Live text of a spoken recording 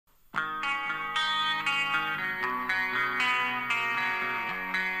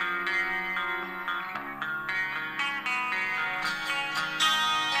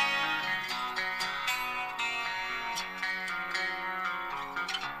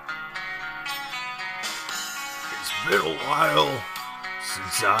been a while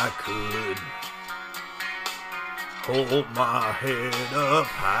since I could hold my head up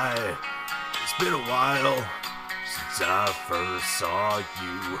high. It's been a while since I first saw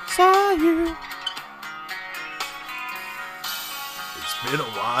you. It's been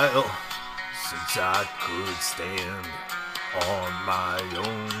a while since I could stand on my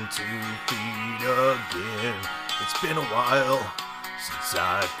own 2 feet again. It's been a while since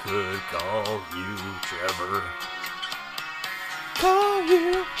I could call you Trevor. Call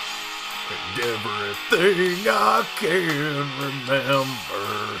you. And everything I can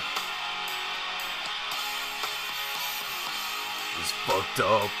remember is fucked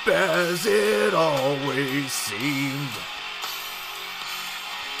up as it always seemed.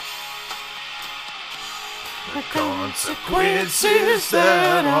 The consequences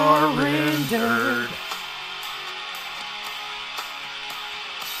that are rendered,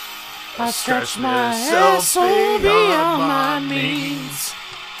 I stretch myself beyond my means.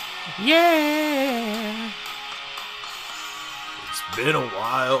 Yeah. It's been a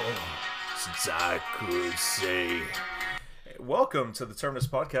while since I could say. Welcome to the Terminus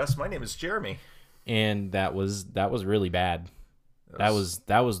Podcast. My name is Jeremy. And that was really bad. That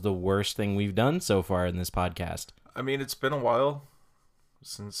was the worst thing we've done so far in this podcast. I mean, it's been a while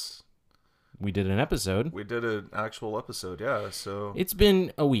since we did an episode. We did an actual episode, yeah. So it's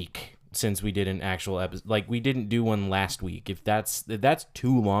been a week since we did an actual episode. Like, we didn't do one last week. If that's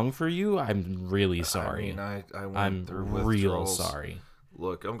too long for you, I'm really sorry. I mean, I'm through real withdrawals. sorry.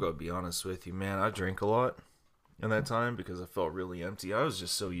 Look, I'm gonna be honest with you, man. I drank a lot in that time because I felt really empty. I was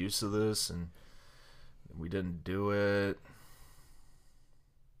just so used to this, and we didn't do it.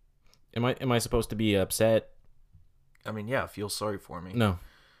 Am I supposed to be upset? I mean, yeah, feel sorry for me. No.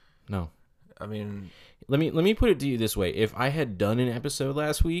 I mean, let me put it to you this way: if I had done an episode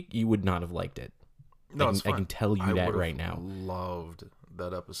last week, you would not have liked it. no, I it's can, fine. I can tell you that right now. Loved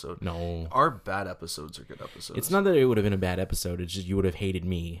that episode. No, Our bad episodes are good episodes. it's not that it would have been a bad episode. It's just you would have hated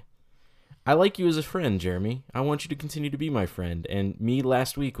me. I like you as a friend, Jeremy. I want you to continue to be my friend. And me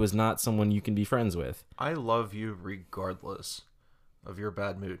last week was not someone you can be friends with. I love you regardless of your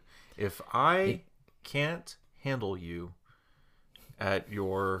bad mood. If I can't handle you at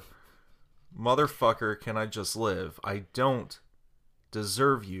your motherfucker, can I just live? I don't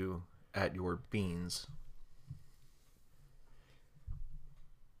deserve you at your beans.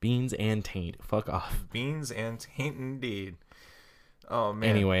 Beans and taint. Fuck off. Beans and taint indeed. Oh, man.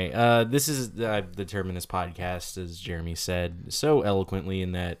 Anyway, this is the Terminus Podcast, as Jeremy said so eloquently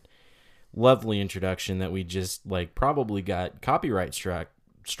in that lovely introduction that we just probably got copyright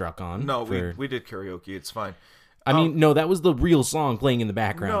struck on. No, we did karaoke. It's fine. I mean, no, that was the real song playing in the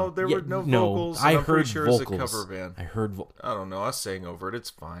background. No, there were no vocals. I I'm pretty heard sure vocals. It's a cover band. I heard I don't know. I sang over it. It's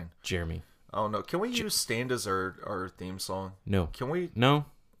fine. Jeremy. Oh, no. Can we use Stained as our theme song? No. Can we No.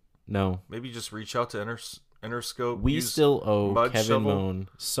 maybe just reach out to Interscope? We still owe Mud Kevin Shovel? Moan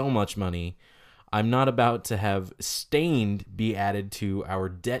so much money. I'm not about to have Stained be added to our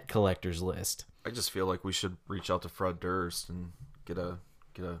debt collectors list. I just feel like we should reach out to Fred Durst and get a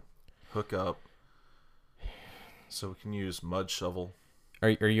hookup so we can use Mud Shovel. Are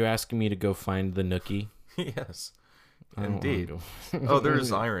you asking me to go find the Nookie? Yes, I don't wanna indeed. go. Oh, there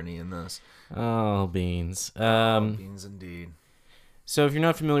is irony in this. Oh, beans. Beans indeed. So if you're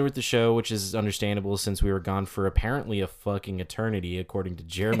not familiar with the show, which is understandable since we were gone for apparently a fucking eternity, according to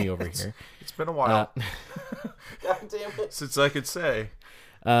Jeremy over here. It's been a while God damn it. since I could say.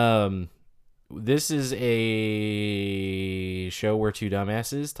 This is a show where two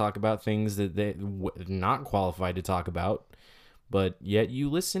dumbasses talk about things that they're not qualified to talk about, but yet you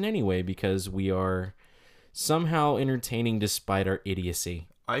listen anyway because we are somehow entertaining despite our idiocy.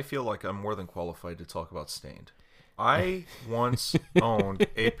 I feel like I'm more than qualified to talk about Stained. I once owned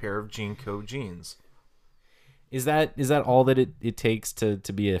a pair of Jeanco jeans. Is that all that it takes to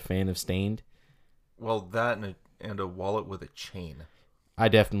be a fan of Stained? Well, that and a wallet with a chain. I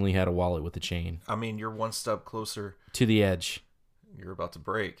definitely had a wallet with a chain. I mean, you're one step closer To the edge. You're about to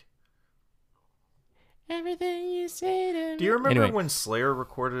break. Everything you say to me. Do you remember Anyway. when Slayer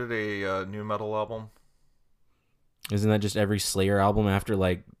recorded a new metal album? Isn't that just every Slayer album after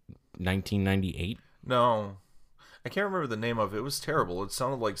 1998? No. I can't remember the name of it. It was terrible. It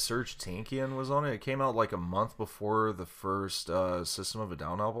sounded like Serge Tankian was on it. It came out a month before the first System of a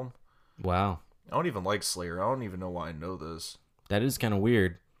Down album. Wow. I don't even like Slayer. I don't even know why I know this. That is kind of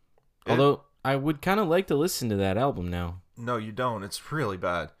weird. Although, I would kind of like to listen to that album now. No, you don't. It's really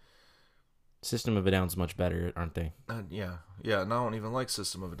bad. System of a Down's much better, aren't they? Yeah. And I don't even like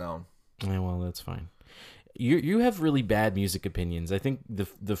System of a Down. Yeah, well, that's fine. You have really bad music opinions. I think the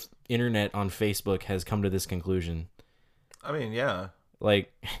internet on Facebook has come to this conclusion. I mean, yeah.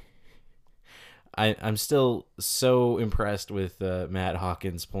 Like, I'm still so impressed with Matt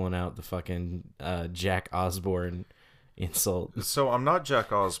Hawkins pulling out the fucking Jack Osborne insult. So I'm not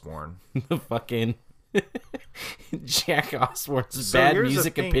Jack Osborne. The fucking Jack Osborne's So bad here's the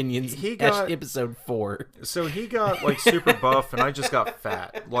music thing. opinions. He got- episode 4. So he got like super buff, and I just got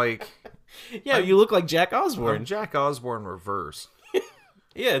fat. Like, Yeah, you look like Jack Osborne. I'm Jack Osborne reverse.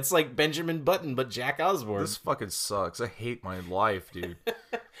 Yeah, it's like Benjamin Button, but Jack Osborne. This fucking sucks. I hate my life, dude.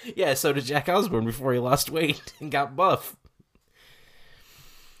 Yeah, so did Jack Osborne before he lost weight and got buff.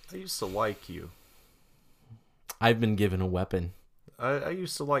 I used to like you. I've been given a weapon. I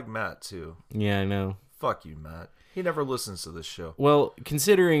used to like Matt too. Yeah, I know. Fuck you, Matt. He never listens to this show. Well,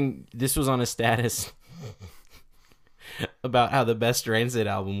 considering this was on a status about how the best Rancid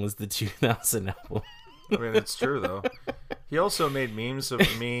album was the 2000 album. I mean, it's true though. He also made memes of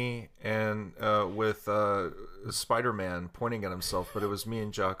me and with Spider-Man pointing at himself, but it was me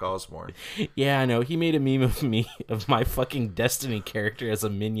and Jack Osborne. Yeah, I know. He made a meme of me, of my fucking Destiny character as a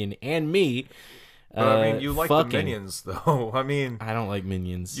minion, and me. But I mean, you like the fucking. minions though. I mean, I don't like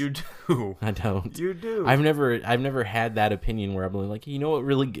minions. you do. I don't. You do. I've never had that opinion where I'm like, you know what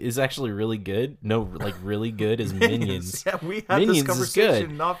really is actually really good? No, like really good is Minions. Yeah, we had Minions this is conversation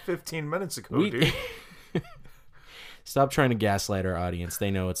good. not 15 minutes ago, dude. Stop trying to gaslight our audience.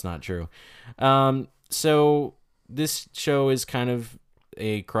 They know it's not true. So this show is kind of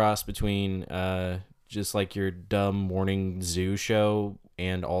a cross between just like your dumb morning zoo show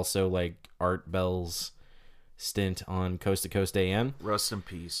and also like Art Bell's stint on Coast to Coast AM. Rest in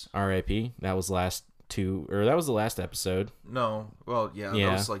peace. R.I.P. That was that was the last episode. No, well, yeah, Yeah.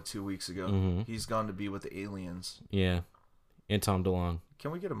 that was like 2 weeks ago. Mhm. He's gone to be with the aliens. Yeah. And Tom DeLonge.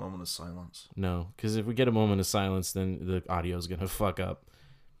 Can we get a moment of silence? No, because if we get a moment of silence, then the audio is gonna fuck up.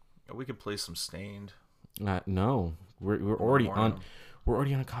 We could play some Stained. No, we're already Morning. on. We're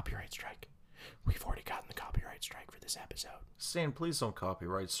already on a copyright strike. We've already gotten the copyright strike for this episode. Stained, please don't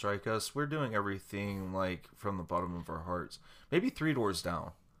copyright strike us. We're doing everything like from the bottom of our hearts. Maybe Three Doors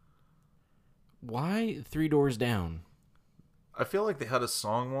Down. Why 3 Doors Down? I feel like they had a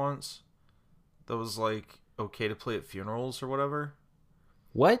song once that was like okay to play at funerals or whatever.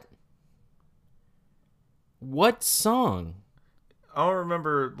 What? What song? I don't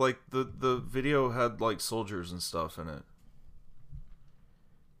remember, like the video had like soldiers and stuff in it.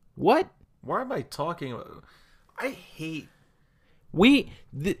 What? Why am I talking about? I hate.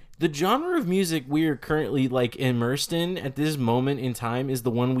 The genre of music we are currently like immersed in at this moment in time is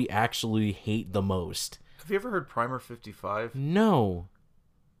the one we actually hate the most. Have you ever heard Primer 55? No.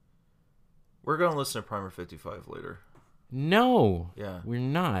 We're gonna listen to Primer 55 later. No. Yeah. We're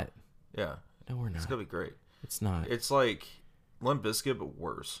not. Yeah, No, we're it's not. gonna be great. It's not. It's like Limp Bizkit, but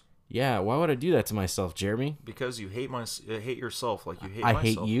worse. Yeah, why would I do that to myself, Jeremy? Because you hate hate yourself like you hate I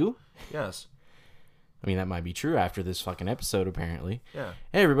myself. hate you? Yes. I mean, that might be true after this fucking episode, apparently. Yeah.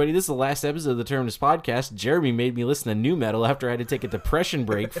 Hey, everybody, this is the last episode of the Terminus Podcast. Jeremy made me listen to new metal after I had to take a depression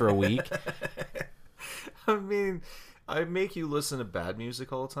break for a week. I mean, I make you listen to bad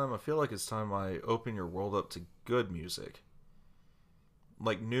music all the time. I feel like it's time I open your world up to good music.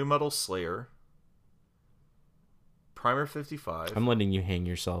 Like New Metal Slayer, Primer 55, I'm letting you hang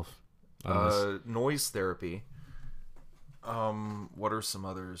yourself on this. Noise Therapy. What are some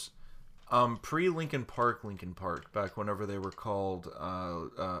others? Pre-Linkin Park, back whenever they were called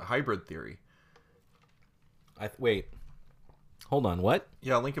Hybrid Theory. Wait. Hold on, what?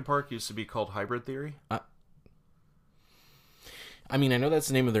 Yeah, Linkin Park used to be called Hybrid Theory. I mean, I know that's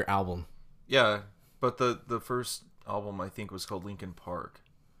the name of their album. Yeah, but the first album I think was called Linkin Park.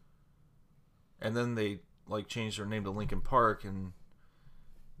 And then they like changed their name to Linkin Park and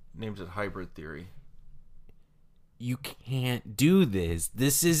named it Hybrid Theory. You can't do this.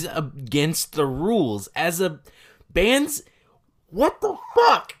 This is against the rules. As a band's... What the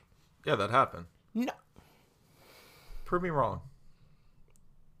fuck? Yeah, that happened. No. Prove me wrong.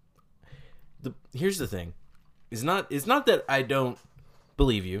 Here's the thing. It's not that I don't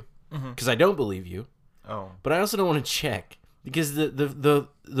believe you, because I don't believe you, Oh. but I also don't want to check. Because the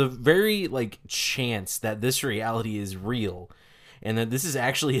very like chance that this reality is real and that this is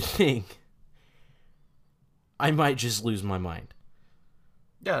actually a thing, I might just lose my mind.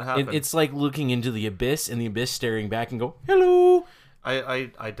 Yeah, it happened. It's like looking into the abyss and the abyss staring back and go, hello. I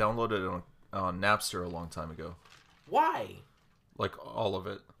downloaded it on Napster a long time ago. Why? Like all of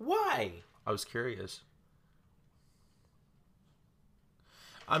it. Why? I was curious.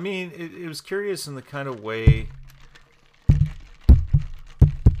 I mean, it was curious in the kind of way...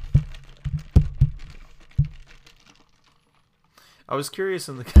 I was curious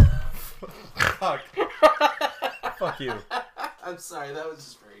in the... Fuck. Fuck you. I'm sorry, that was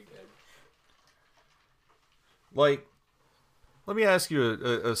just very good. Like, let me ask you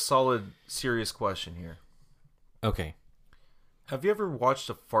a solid, serious question here. Okay. Have you ever watched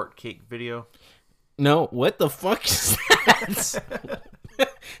a fart cake video? No, what the fuck is that?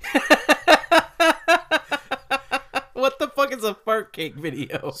 What the fuck is a fart cake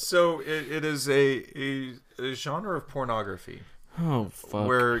video? So it is a genre of pornography. Oh, fuck.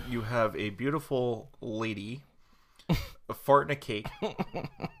 Where you have a beautiful lady a fart in a cake.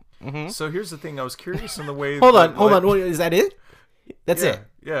 Mm-hmm. So here's the thing. I was curious in the way... Hold on. Wait, is that it? That's it?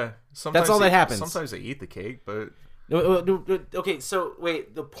 Yeah. Sometimes that's all that happens? Sometimes they eat the cake, but... Okay, so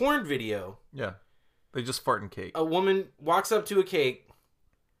wait. The porn video... Yeah. They just fart in cake. A woman walks up to a cake,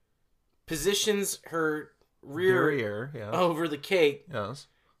 positions her rear yeah. over the cake, yes,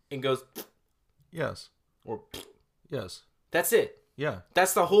 and goes, yes, or yes. That's it. Yeah,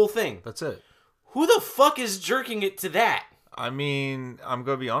 that's the whole thing. That's it. Who the fuck is jerking it to that? I mean, I'm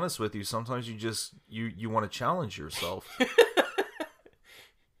gonna be honest with you. Sometimes you just you want to challenge yourself.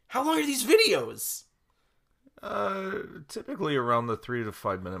 How long are these videos? Typically around the 3 to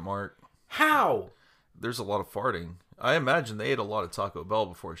 5 minute mark. How? There's a lot of farting. I imagine they ate a lot of Taco Bell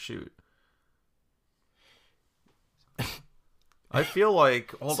before a shoot. I feel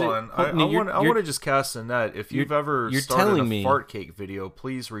like, hold on, I want to just cast a net. If you've ever started a fart cake video,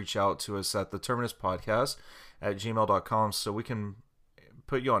 please reach out to us at the Terminus Podcast at gmail.com so we can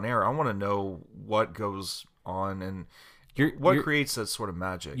put you on air. I want to know what goes on and what creates that sort of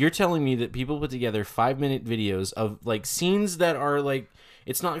magic. You're telling me that people put together 5-minute videos of like scenes that are like,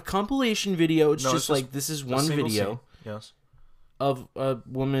 it's not a compilation video. It's just like, this is one video. Scene. Yes. Of a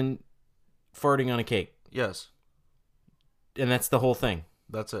woman farting on a cake. Yes. And that's the whole thing.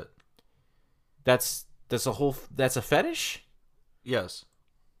 That's it. That's a fetish? Yes.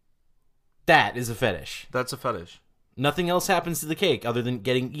 That is a fetish. That's a fetish. Nothing else happens to the cake other than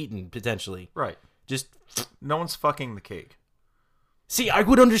getting eaten, potentially. Right. Just... No one's fucking the cake. See, I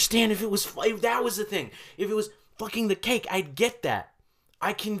would understand if that was the thing. If it was fucking the cake, I'd get that.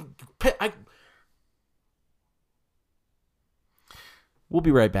 We'll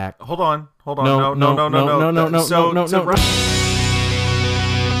be right back. Hold on. No.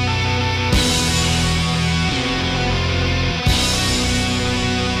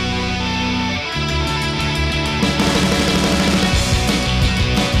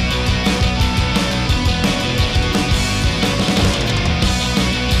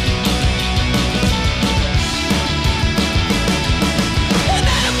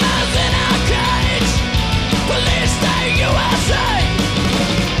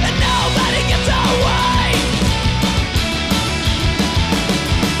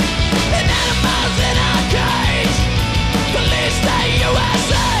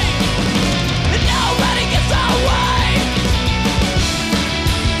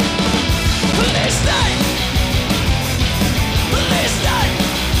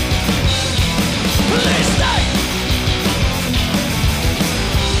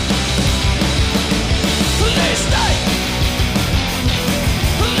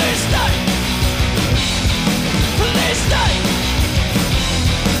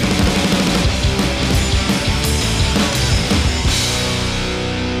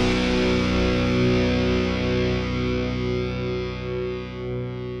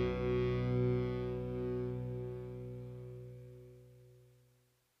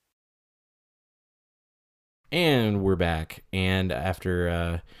 And we're back. And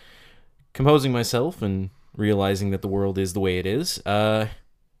after composing myself and realizing that the world is the way it is, we're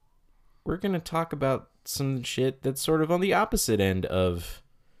going to talk about some shit that's sort of on the opposite end of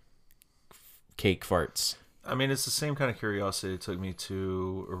cake farts. I mean, it's the same kind of curiosity that took me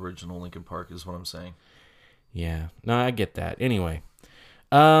to original Linkin Park, is what I'm saying. Yeah. No, I get that. Anyway.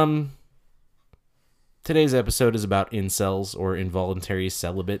 Today's episode is about incels or involuntary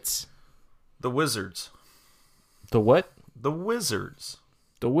celibates. The wizards. The what? The wizards.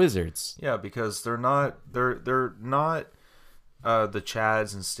 The wizards. Yeah, because they're not the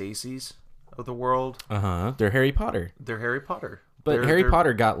Chads and Stacys of the world. They're Harry Potter. They're Harry Potter. But Harry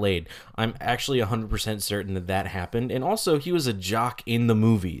Potter got laid. I'm actually 100% certain that happened. And also, he was a jock in the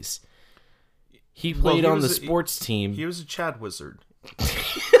movies. He played on the sports team. He was a Chad wizard.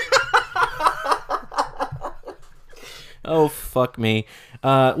 Oh, fuck me.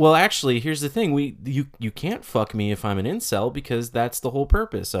 Well, actually, here's the thing. You can't fuck me if I'm an incel, because that's the whole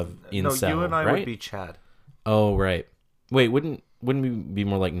purpose of incel. No, you and I right? would be Chad. Oh, right. Wait, wouldn't we be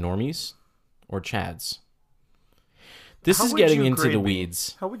more like normies or Chads? This is getting into the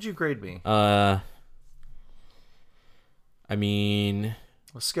weeds. How would you grade me? I I mean,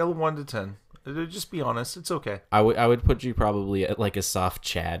 A scale of 1 to 10. Just be honest. It's okay. I would put you probably at like a soft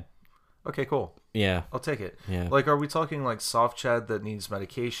Chad. Okay, cool. Yeah. I'll take it. Yeah. Like, are we talking like soft Chad that needs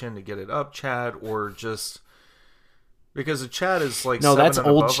medication to get it up Chad, or just because a Chad is like No, 7 that's and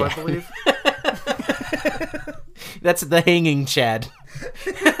old above, Chad. I believe. That's the hanging Chad.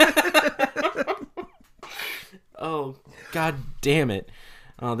 Oh, god damn it.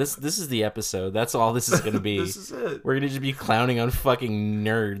 Oh, this is the episode. That's all this is going to be. This is it. We're going to just be clowning on fucking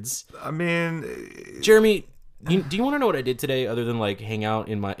nerds. I mean, Jeremy, do you want to know what I did today other than like hang out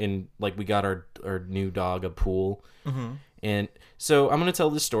like we got our new dog a pool. mm-hmm. And so I'm going to tell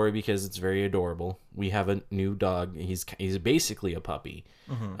this story because it's very adorable. We have a new dog. He's basically a puppy.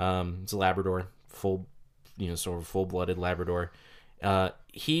 Mm-hmm. It's a Labrador, sort of full-blooded Labrador.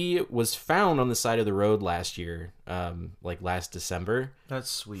 He was found on the side of the road last year, like last December. That's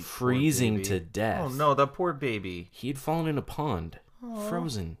sweet. Freezing Poor baby. to death. Oh no, that poor baby. He had fallen in a pond,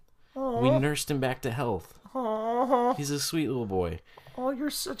 frozen. Aww. We nursed him back to health. Oh, He's a sweet little boy. you're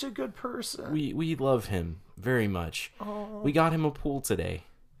such a good person. We love him very much. Oh. We got him a pool today.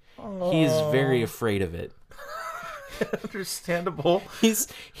 He is very afraid of it. Understandable.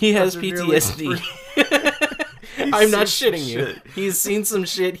 He has After nearly PTSD. He's I'm not seen some shitting you. shit. He's seen some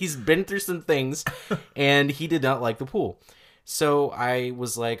shit. He's been through some things, and he did not like the pool. So I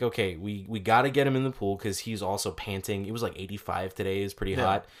was like, okay, we got to get him in the pool because he's also panting. It was like 85 today. It's pretty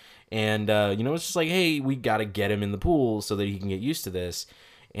hot. And, it's just like, hey, we got to get him in the pool so that he can get used to this.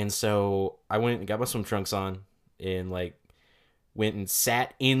 And so I went and got my swim trunks on and, like, went and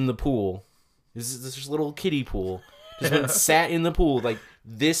sat in the pool. This is this little kiddie pool. Just went and sat in the pool, like,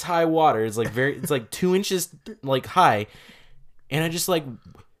 this high water. It's like 2 inches, like, high. And I just, like,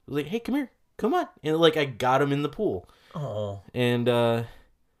 was like, hey, come here. Come on. And, like, I got him in the pool. Oh. And, so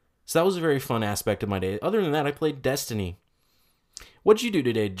that was a very fun aspect of my day. Other than that, I played Destiny. What'd you do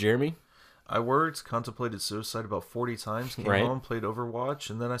today, Jeremy? I worked, contemplated suicide about 40 times, came Right. home, played Overwatch,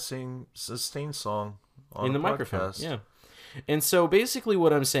 and then I sang Sustained song on In the a microphone. podcast. Yeah. And so basically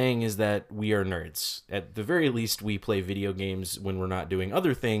what I'm saying is that we are nerds. At the very least, we play video games when we're not doing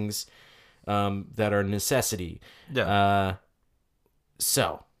other things that are necessity. Yeah.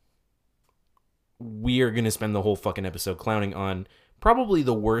 So we are going to spend the whole fucking episode clowning on probably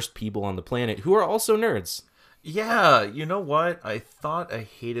the worst people on the planet who are also nerds. Yeah, you know what? I thought I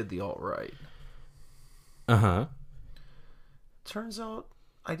hated the alt-right. Uh-huh. Turns out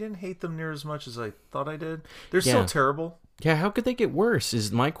I didn't hate them near as much as I thought I did. They're Yeah. still terrible. Yeah, how could they get worse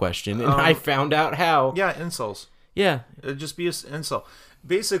is my question. And I found out how. Yeah, incels. Yeah. It'd just be an incel.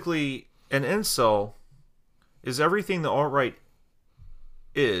 Basically, an incel is everything the alt-right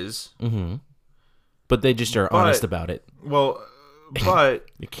is. Mm-hmm. But they just are honest about it. Well, but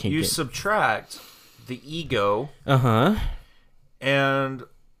You can't you get- subtract the ego Uh-huh. and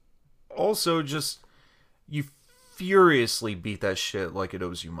also just you furiously beat that shit like it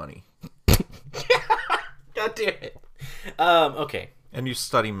owes you money. God damn it. Okay. And you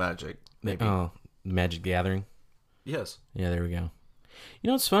study magic, maybe. Oh, Magic the Gathering. Yes. Yeah, there we go. You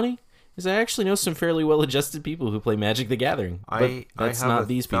know what's funny? Is I actually know some fairly well-adjusted people who play Magic the Gathering. But I that's have not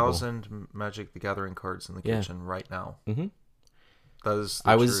these people. 1,000 Magic the Gathering cards in the Yeah. kitchen right now. Mm-hmm. That is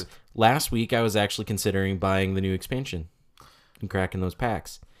the truth. Last week I was actually considering buying the new expansion and cracking those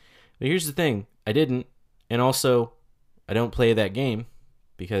packs. But here's the thing. I didn't. And also, I don't play that game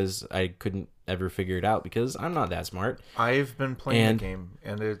because I couldn't ever figure it out because I'm not that smart. I've been playing And- the game,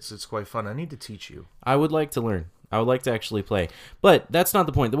 and it's quite fun. I need to teach you. I would like to learn. I would like to actually play. But that's not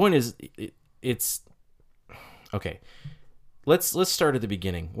the point. The point is it's okay. Let's start at the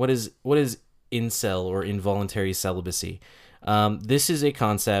beginning. What is incel or involuntary celibacy? This is a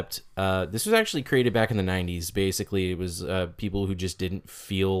concept. This was actually created back in the 90s. Basically, it was people who just didn't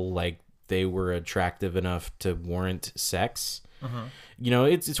feel like they were attractive enough to warrant sex. You know,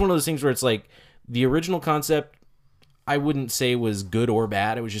 it's one of those things where it's like the original concept, I wouldn't say was good or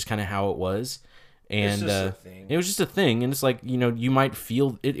bad. It was just kind of how it was. And just a thing. it was just a thing. And it's like, you know, you might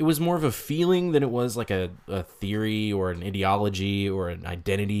feel it was more of a feeling than it was like a theory or an ideology or an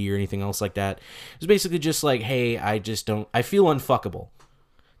identity or anything else like that. It was basically just like, hey, I feel unfuckable.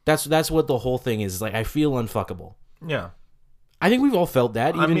 That's what the whole thing is. Like, I feel unfuckable. Yeah. I think we've all felt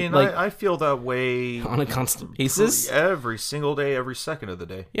that. Even I mean, like I feel that way on a constant basis. every single day, every second of the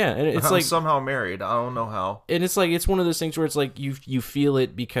day. Yeah, and it's I'm like somehow married. I don't know how. and it's like it's one of those things where it's like you feel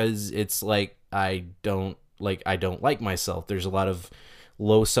it because it's like I don't like myself. There's a lot of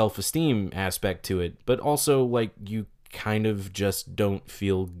low self-esteem aspect to it, but also like you kind of just don't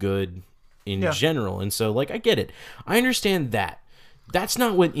feel good in Yeah. general. And so like I get it. I understand that. That's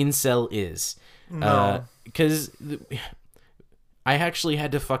not what incel is. No. Cuz I actually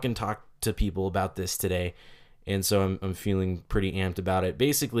had to fucking talk to people about this today, and so I'm feeling pretty amped about it.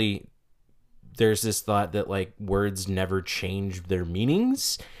 Basically, there's this thought that like words never change their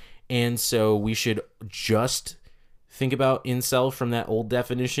meanings, and so we should just think about incel from that old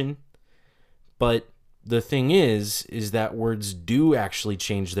definition. But the thing is that words do actually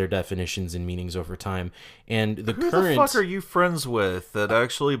change their definitions and meanings over time, and the Who current the fuck are you friends with that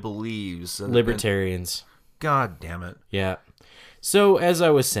actually believes libertarians. God damn it. Yeah. So as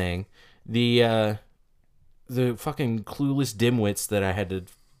I was saying, the fucking clueless dimwits that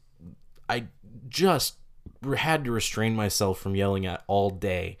I just had to restrain myself from yelling at all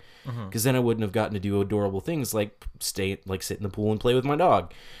day, because then I wouldn't have gotten to do adorable things like sit in the pool and play with my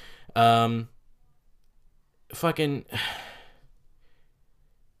dog. Fucking,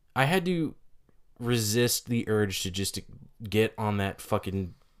 I had to resist the urge to just get on that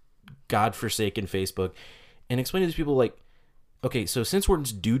fucking godforsaken Facebook and explain to these people like, okay, so since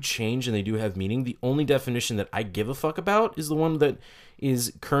words do change and they do have meaning, the only definition that I give a fuck about is the one that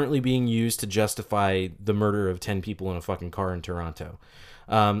is currently being used to justify the murder of 10 people in a fucking car in Toronto.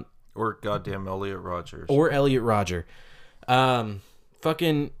 Or goddamn Elliot Rogers. Or Elliot Roger.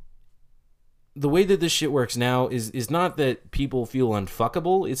 Fucking, the way that this shit works now is not that people feel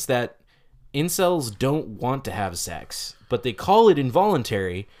unfuckable, it's that incels don't want to have sex, but they call it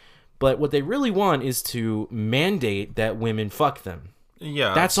involuntary. But what they really want is to mandate that women fuck them.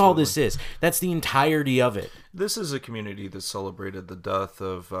 Yeah, that's all this is. That's the entirety of it. This is a community that celebrated the death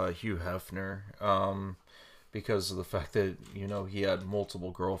of Hugh Hefner because of the fact that, you know, he had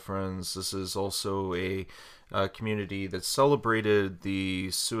multiple girlfriends. This is also a community that celebrated the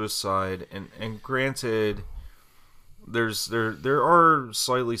suicide, and granted, there are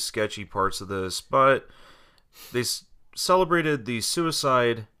slightly sketchy parts of this, but they celebrated the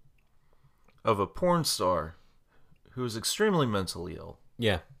suicide of a porn star who is extremely mentally ill.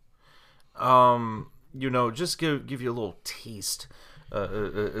 Yeah. You know, just give you a little taste, a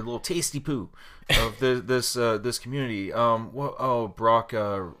little tasty poo of this community. Brock,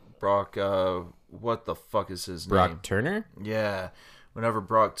 what the fuck is his name? Brock Turner? Yeah. Whenever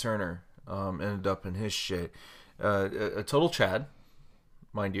Brock Turner ended up in his shit, a total Chad,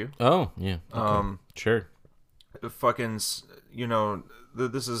 mind you. Oh yeah. Okay. Sure. Fucking, you know,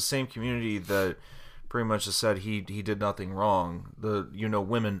 this is the same community that pretty much has said he did nothing wrong.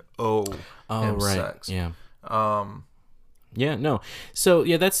 Women owe him sex. Yeah. Yeah, no. So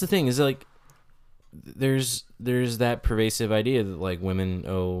yeah, that's the thing, is like there's that pervasive idea that like women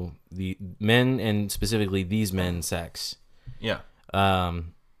owe the men, and specifically these men, sex. Yeah. That's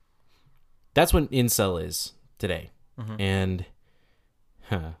what incel is today. And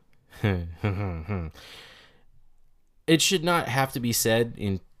it should not have to be said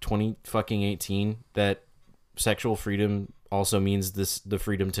in 2018 that sexual freedom also means the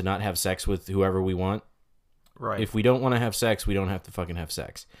freedom to not have sex with whoever we want. Right. If we don't want to have sex, we don't have to fucking have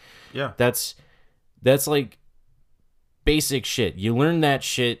sex. Yeah. That's like basic shit. You learn that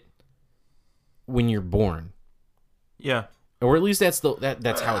shit when you're born. Yeah. Or at least that's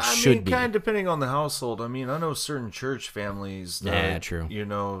how it should be. Kind of depending on the household. I mean, I know certain church families that, true. You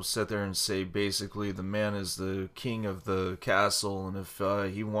know, sit there and say basically the man is the king of the castle, and if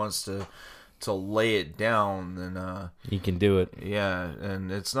he wants to lay it down, then he can do it. Yeah,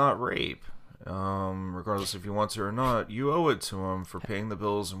 and it's not rape. Regardless if you want to or not, you owe it to him for paying the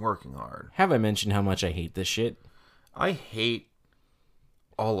bills and working hard. Have I mentioned how much I hate this shit? I hate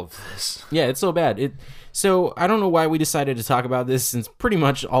all of this. Yeah, it's so bad. So I don't know why we decided to talk about this, since pretty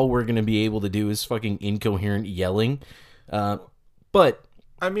much all we're gonna be able to do is fucking incoherent yelling. But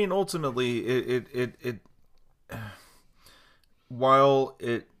I mean, ultimately, it while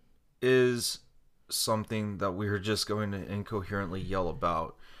it is something that we're just going to incoherently yell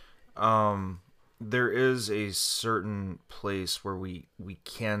about, there is a certain place where we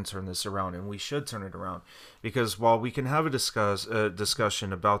can turn this around, and we should turn it around, because while we can have a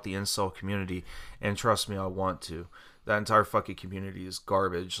discussion about the incel community, and trust me, I want to, that entire fucking community is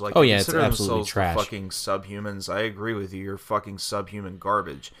garbage. Like, oh yeah, it's absolutely trash. Fucking subhumans. I agree with you. You're fucking subhuman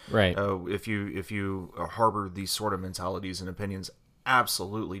garbage. Right. If you harbor these sort of mentalities and opinions,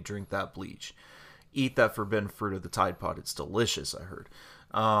 absolutely drink that bleach. Eat that forbidden fruit of the Tide Pod. It's delicious, I heard.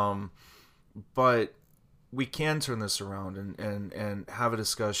 But we can turn this around and have a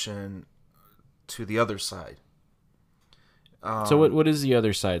discussion to the other side. So what is the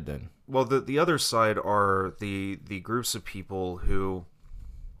other side then? Well, the other side are the groups of people who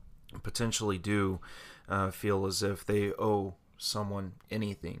potentially do feel as if they owe someone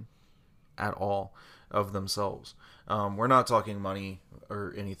anything at all of themselves. We're not talking money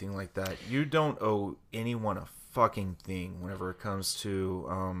or anything like that. You don't owe anyone a fucking thing whenever it comes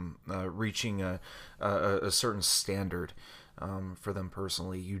to reaching a certain standard for them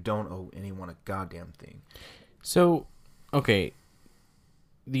personally. You don't owe anyone a goddamn thing. So, okay,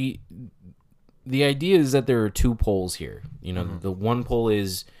 the idea is that there are two poles here. You know, the one pole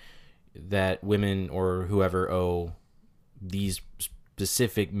is that women or whoever owe these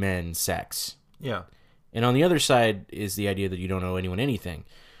specific men sex. Yeah. And on the other side is the idea that you don't owe anyone anything.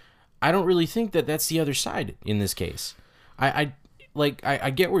 I don't really think that that's the other side in this case. I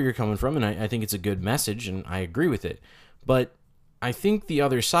get where you're coming from, and I think it's a good message, and I agree with it. But I think the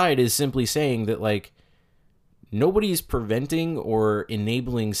other side is simply saying that, like, nobody's preventing or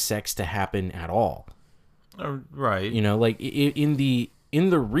enabling sex to happen at all. Right. You know, like in the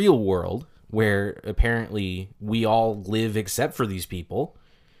real world, where apparently we all live except for these people,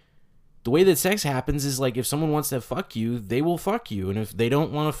 the way that sex happens is, like, if someone wants to fuck you, they will fuck you. And if they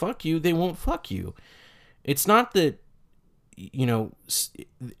don't want to fuck you, they won't fuck you. It's not that, you know,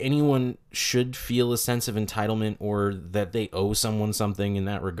 anyone should feel a sense of entitlement or that they owe someone something in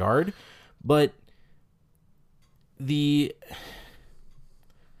that regard. But the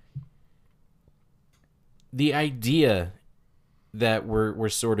idea that we're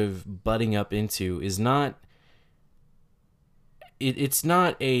sort of butting up into is not... It's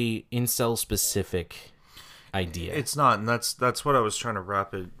not a incel specific idea. It's not, and that's what I was trying to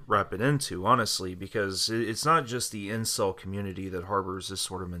wrap it into, honestly, because it's not just the incel community that harbors this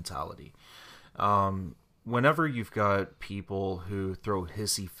sort of mentality. Whenever you've got people who throw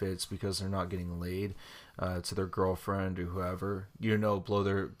hissy fits because they're not getting laid to their girlfriend or whoever, you know, blow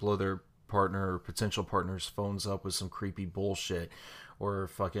their partner or potential partner's phones up with some creepy bullshit, or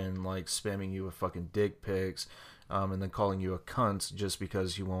fucking like spamming you with fucking dick pics. And then calling you a cunt just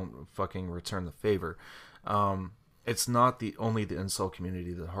because you won't fucking return the favor. It's not only the incel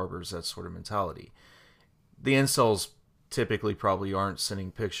community that harbors that sort of mentality. The incels typically probably aren't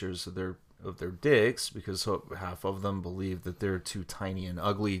sending pictures of their dicks because half of them believe that they're too tiny and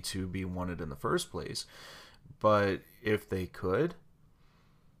ugly to be wanted in the first place. But if they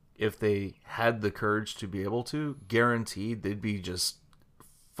had the courage to be able to, guaranteed they'd be just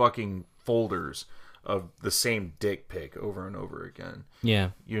fucking folders of the same dick pic over and over again. Yeah.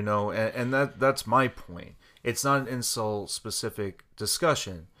 You know, and that's my point. It's not an incel specific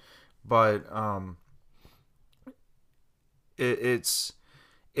discussion, but I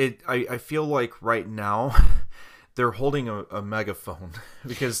feel like right now they're holding a megaphone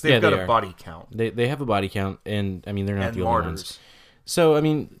because they've got a body count. They have a body count, and I mean, they're not and the only ones. So I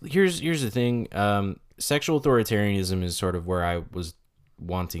mean, here's the thing. Sexual authoritarianism is sort of where I was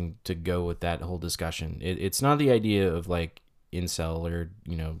wanting to go with that whole discussion. It's not the idea of like incel or,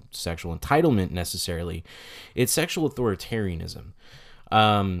 you know, sexual entitlement necessarily. It's sexual authoritarianism.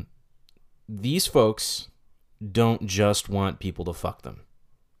 These folks don't just want people to fuck them.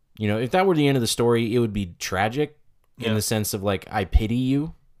 You know, if that were the end of the story, it would be tragic in the sense of like, I pity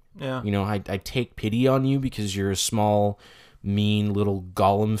you. Yeah. You know, I take pity on you because you're a small, mean little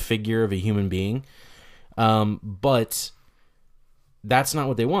golem figure of a human being. But that's not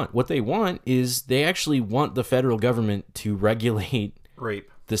what they want. What they want is they actually want the federal government to regulate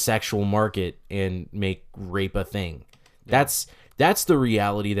rape, the sexual market, and make rape a thing. Yeah. That's the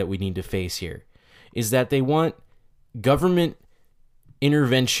reality that we need to face here, is that they want government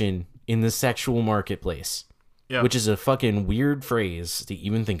intervention in the sexual marketplace, which is a fucking weird phrase to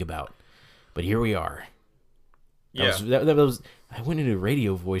even think about. But here we are. That was I went into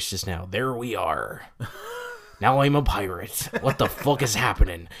radio voice just now. There we are. Now I'm a pirate. What the fuck is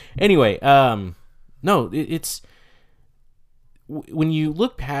happening? Anyway, no, it's when you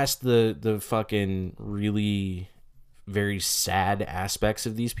look past the fucking really very sad aspects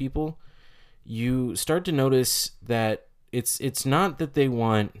of these people, you start to notice that it's not that they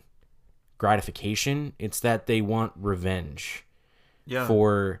want gratification, it's that they want revenge. Yeah.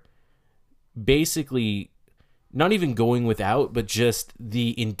 For basically not even going without, but just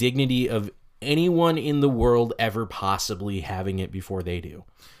the indignity of anyone in the world ever possibly having it before they do.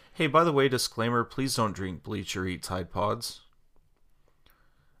 Hey, by the way, disclaimer, please don't drink bleach or eat Tide Pods.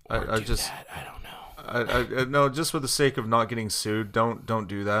 I don't know. No, just for the sake of not getting sued, don't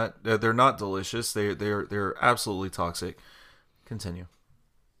do that. They're not delicious. They're absolutely toxic. Continue.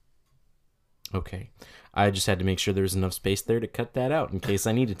 Okay. I just had to make sure there was enough space there to cut that out in case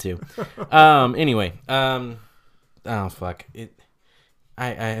I needed to. Anyway, oh fuck. I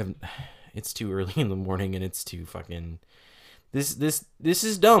have it's too early in the morning and it's too fucking this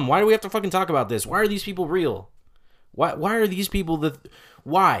is dumb. Why do we have to fucking talk about this? Why are these people real? Why are these people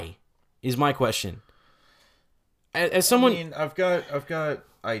why is my question. As someone, I mean, I've got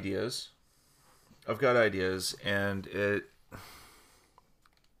ideas I've got ideas, and it's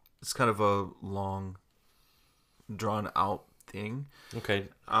kind of a long, drawn out thing. Okay.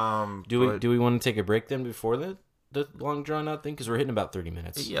 Um, Do we want to take a break then before the long drawn out thing? Because we're hitting about 30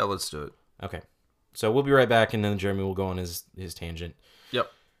 minutes. Yeah, let's do it. Okay. So we'll be right back, and then Jeremy will go on his tangent. Yep.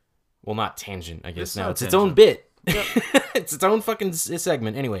 Well, not tangent, I guess. It's now not it's its tangent. own bit. Yep. It's its own fucking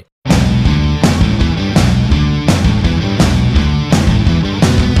segment. Anyway.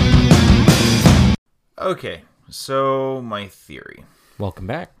 Okay, so my theory. Welcome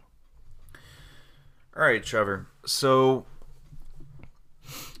back. All right, Trevor. So,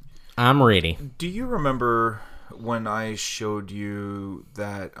 I'm ready. do you remember when I showed you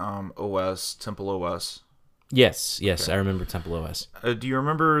that OS, Temple OS? Yes, I remember Temple OS. Do you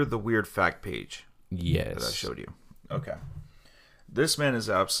remember the weird fact page Yes. that I showed you? Okay. This man is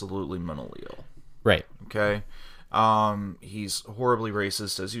absolutely mentally ill. Right. Okay. He's horribly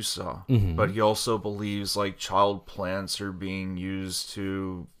racist, as you saw, Mm-hmm. but he also believes like child plants are being used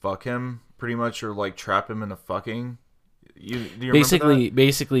to fuck him, pretty much, or like trap him into fucking. Do you remember that?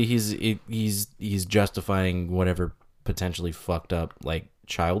 Basically, he's justifying whatever potentially fucked up like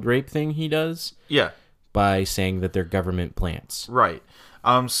child rape thing he does Yeah. by saying that they're government plants. Right.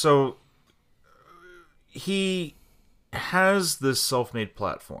 So he has this self-made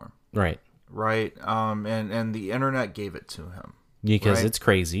platform, Right. right? And the internet gave it to him. Because Right. it's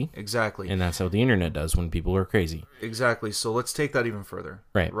crazy, Exactly. and that's how the internet does when people are crazy. Exactly. So let's take that even further.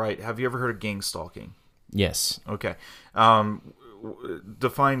 Right. Right. Have you ever heard of gang stalking? Yes. Okay.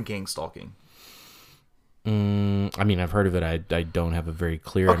 Define gang stalking. I mean, I've heard of it. I don't have a very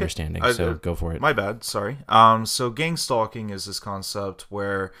clear Okay. understanding, so go for it. My bad. Sorry. So gang stalking is this concept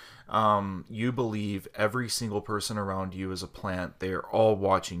where you believe every single person around you is a plant. They are all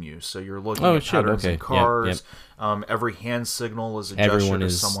watching you. So you're looking at patterns in cars. Every hand signal is a gesture to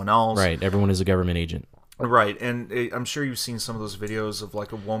someone else. Right. Everyone is a government agent. Right. And I'm sure you've seen some of those videos of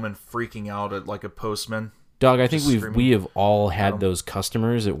like a woman freaking out at like a postman. Dog, I think screaming. we have all had those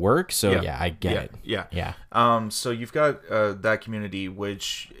customers at work, so yeah, I get it. Yeah. Yeah. So you've got that community,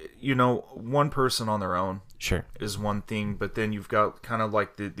 which, you know, one person on their own Sure. is one thing, but then you've got kind of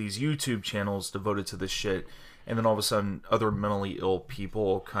like these YouTube channels devoted to this shit, and then all of a sudden other mentally ill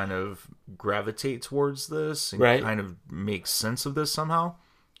people kind of gravitate towards this and Right. kind of make sense of this somehow,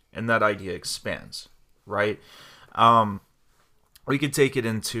 and that idea expands, right? We could take it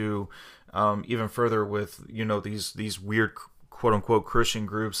into even further with, you know, these weird quote unquote Christian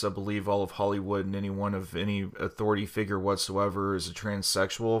groups that believe all of Hollywood and anyone of any authority figure whatsoever is a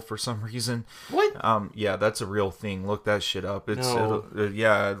transsexual for some reason. What? Yeah, that's a real thing. Look that shit up. It's No.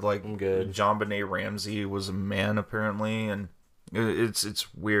 yeah, like I'm good. John Benet Ramsey was a man apparently, and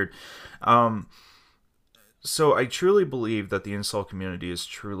it's weird. So I truly believe that the incel community is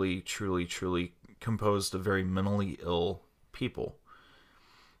truly composed of very mentally ill people.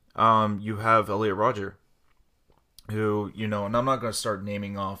 You have Elliot Rodger, who, you know, and I'm not going to start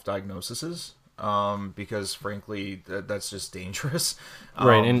naming off diagnoses, because frankly, that's just dangerous.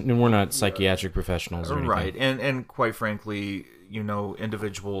 Right, and we're not psychiatric professionals or anything. Right, and quite frankly, you know,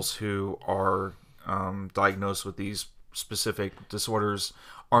 individuals who are diagnosed with these specific disorders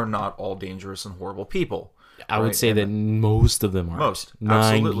are not all dangerous and horrible people. I would say that most of them aren't. Most.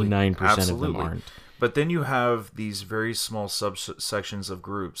 Absolutely. 99% of them aren't. But then you have these very small subsections of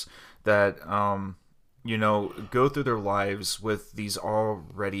groups that, you know, go through their lives with these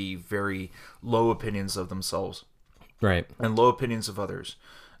already very low opinions of themselves. Right. And low opinions of others.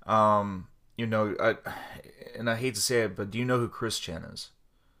 You know, I hate to say it, but do you know who Chris Chan is?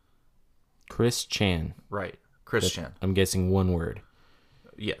 Chris Chan. Right. Chris Chan. I'm guessing one word.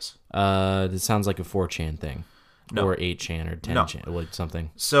 Yes. It sounds like a 4chan thing. No. Or 8chan or 10chan, like something.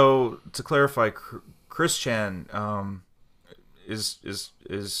 So to clarify, Chris Chan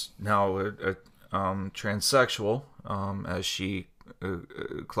is now a transsexual, as she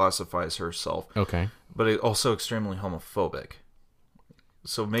classifies herself. Okay. But it also extremely homophobic.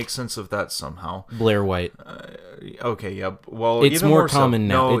 So make sense of that somehow. Blair White. Okay, yeah. Well, It's even more more common so.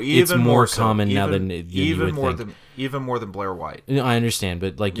 now. No, It's even more more so. common now than you even would more think. than even more than Blair White. No, I understand,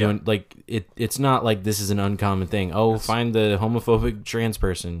 but like Yeah. it's not like this is an uncommon thing. Oh, find the homophobic trans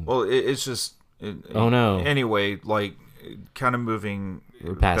person. Well, it's just. Oh, no. Anyway, like, kind of moving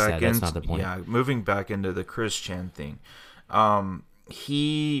We're past back that. That's into, not the point. Yeah, moving back into the Chris Chan thing.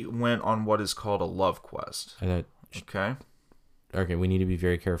 He went on what is called a love quest. I thought, Okay, okay, we need to be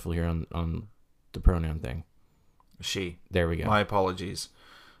very careful here on the pronoun thing. she. There we go. My apologies.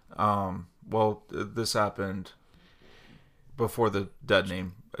 Well, this happened before the dead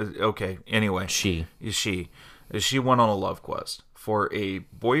name. Okay. Anyway, She. she. She went on a love quest for a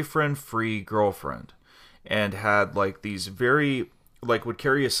boyfriend-free girlfriend, and had like these very like would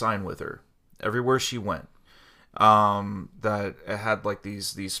carry a sign with her everywhere she went, that had like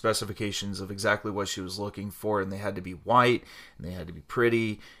these specifications of exactly what she was looking for, and they had to be white, and they had to be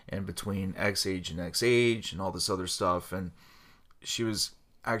pretty, and between X age and X age, and all this other stuff. And she was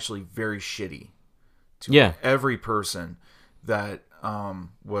actually very shitty to every person that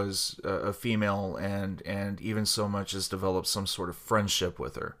was a female, and even so much as developed some sort of friendship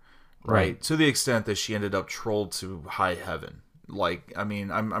with her, right? To the extent that she ended up trolled to high heaven. Like, I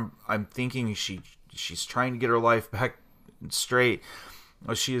mean, I'm thinking she's trying to get her life back straight.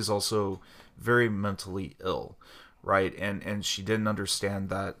 She is also very mentally ill, right? And she didn't understand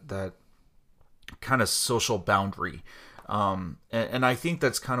that kind of social boundary. And I think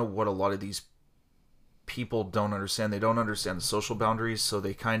that's kind of what a lot of these people don't understand. They don't understand the social boundaries, so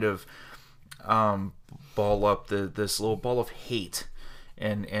they kind of ball up this little ball of hate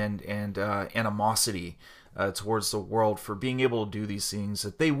and animosity towards the world for being able to do these things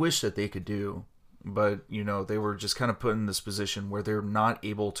that they wish that they could do. But, you know, they were just kind of put in this position where they're not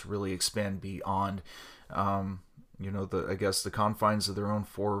able to really expand beyond, you know, I guess the confines of their own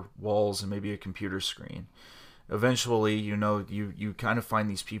four walls and maybe a computer screen. Eventually, you know, you kind of find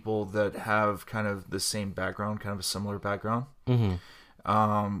these people that have kind of the same background, kind of a similar background,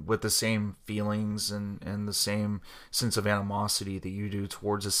 with the same feelings and the same sense of animosity that you do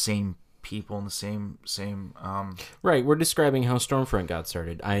towards the same people and the same right. We're describing how Stormfront got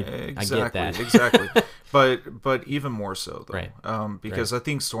started. I get that. Exactly. But even more so though. Right. Because I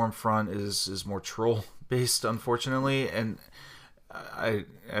think Stormfront is more troll based, unfortunately, and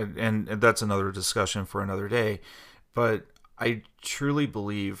and that's another discussion for another day. But I truly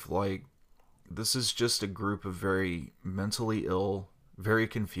believe like this is just a group of very mentally ill, very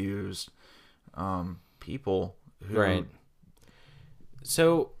confused people who right.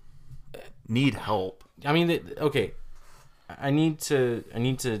 So need help. I mean, okay. I need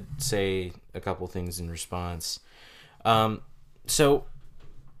to say a couple things in response. So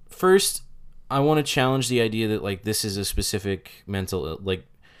first, I want to challenge the idea that like this is a specific mental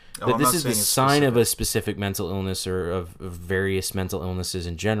that this is the sign of a specific mental illness or of various mental illnesses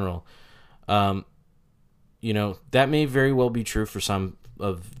in general. You know, that may very well be true for some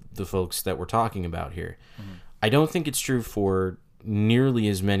of the folks that we're talking about here. Mm-hmm. I don't think it's true for nearly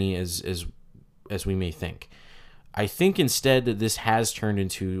as many as we may think. I think instead that this has turned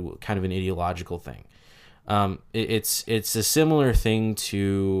into kind of an ideological thing. It's a similar thing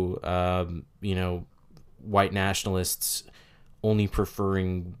to you know, white nationalists only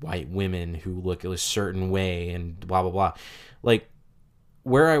preferring white women who look a certain way and blah blah blah. Like,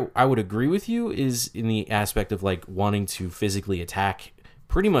 where I would agree with you is in the aspect of like wanting to physically attack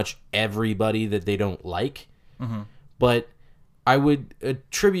pretty much everybody that they don't like. Mm-hmm. But I would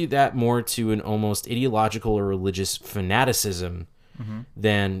attribute that more to an almost ideological or religious fanaticism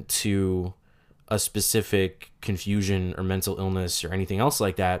than to a specific confusion or mental illness or anything else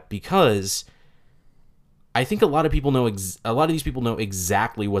like that, because I think a lot of people know a lot of these people know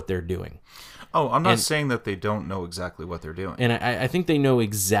exactly what they're doing. Oh, I'm not saying that they don't know exactly what they're doing. And I think they know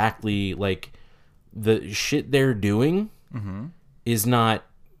exactly, like, the shit they're doing is not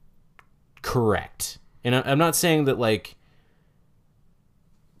correct. And I'm not saying that, like,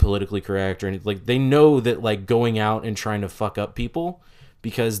 politically correct or anything. Like, they know that, like, going out and trying to fuck up people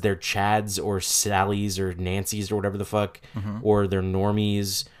because they're Chads or Sallys or Nancys or whatever the fuck, or they're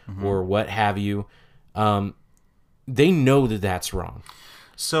normies or what have you, they know that that's wrong.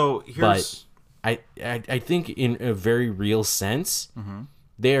 So here's... But I think in a very real sense,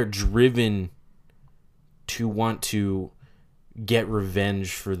 they are driven to want to get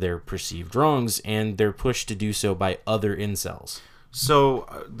revenge for their perceived wrongs, and they're pushed to do so by other incels.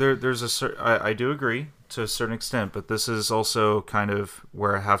 So there's I do agree to a certain extent, but this is also kind of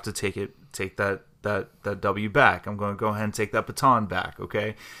where I have to take that W back. I'm going to go ahead and take that baton back,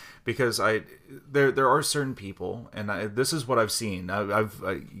 okay? Because there are certain people, and this is what I've seen.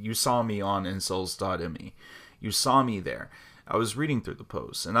 You saw me on incels.me. You saw me there. I was reading through the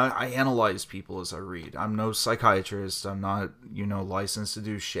posts, and I analyze people as I read. I'm no psychiatrist. I'm not, licensed to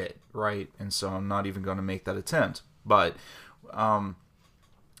do shit, right? And so I'm not even going to make that attempt. But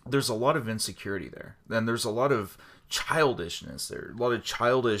there's a lot of insecurity there. Then there's a lot of childishness there. A lot of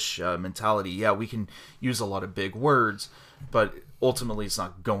childish mentality. Yeah, we can use a lot of big words, but ultimately it's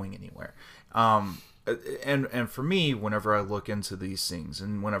not going anywhere. And for me, whenever I look into these things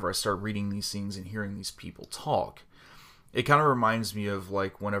and whenever I start reading these things and hearing these people talk, it kind of reminds me of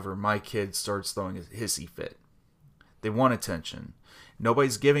like whenever my kid starts throwing a hissy fit. They want attention.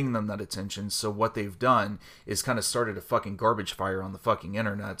 Nobody's giving them that attention, so what they've done is kind of started a fucking garbage fire on the fucking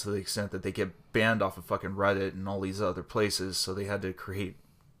internet to the extent that they get banned off of fucking Reddit and all these other places, so they had to create,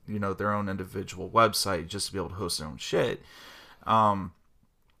 their own individual website just to be able to host their own shit. And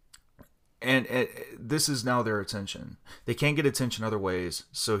this is now their attention. They can't get attention other ways,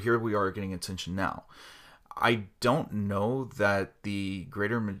 so here we are getting attention now. I don't know that the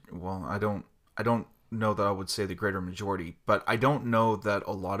I don't know that I would say the greater majority, but I don't know that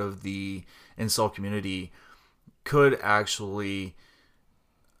a lot of the incel community could actually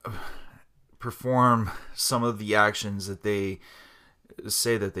perform some of the actions that they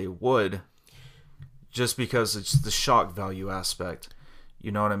say that they would, just because it's the shock value aspect.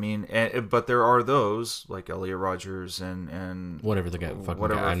 You know what I mean? But there are those like Elliot Rogers and whatever the guy. Fucking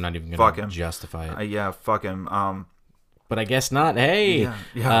guy. I'm not even gonna justify it. Yeah, fuck him. But I guess not. Hey,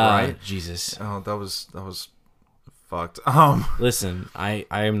 right. Jesus. Oh, that was fucked. Listen, I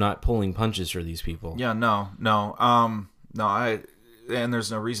am not pulling punches for these people. Yeah, no. And there's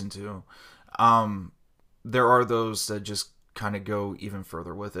no reason to. There are those that just kind of go even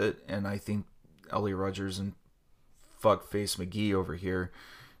further with it, and I think Elliot Rogers and Fuckface McGee over here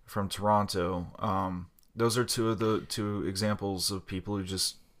from Toronto. Those are two examples of people who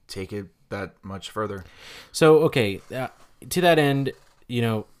just take it that much further. So, okay, to that end,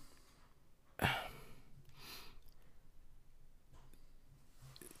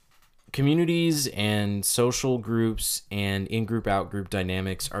 communities and social groups and in-group, out-group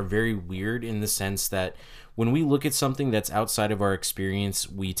dynamics are very weird in the sense that when we look at something that's outside of our experience,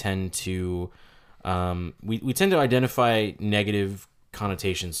 we tend to we tend to identify negative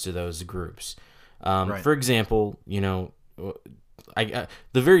connotations to those groups. Right. For example, the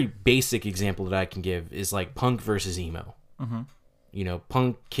very basic example that I can give is like punk versus emo. Mm-hmm.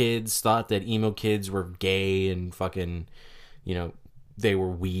 Punk kids thought that emo kids were gay and fucking, they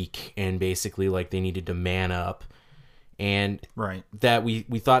were weak and basically like they needed to man up. And right. that we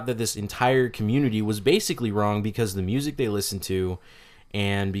thought that this entire community was basically wrong because of the music they listened to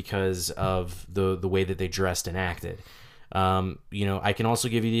and because of the way that they dressed and acted. I can also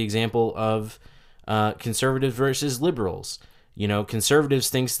give you the example of conservatives versus liberals. Conservatives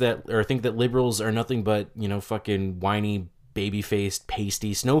think that liberals are nothing but, fucking whiny, baby-faced,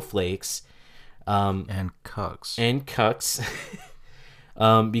 pasty snowflakes. And cucks.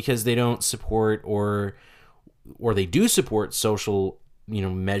 Because they don't support or they do support social,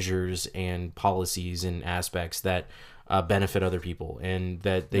 measures and policies and aspects that benefit other people, and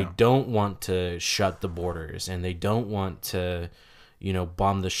that they don't want to shut the borders, and they don't want to,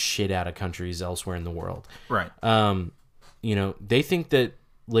 bomb the shit out of countries elsewhere in the world. Right. They think that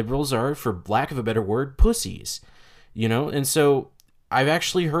liberals are, for lack of a better word, pussies. And so I've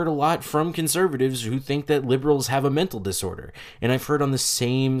actually heard a lot from conservatives who think that liberals have a mental disorder, and I've heard on the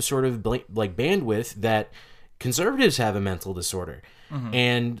same sort of bandwidth that conservatives have a mental disorder. Mm-hmm.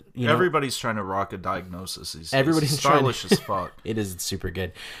 And everybody's trying to rock a diagnosis. Everybody's stylish as fuck. It is super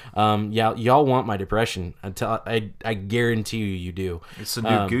good. Y'all want my depression? I guarantee you do. It's a new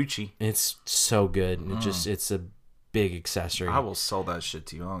Gucci. It's so good. It's a big accessory. I will sell that shit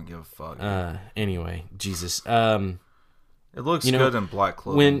to you. I don't give a fuck. Anyway, Jesus. It looks good in black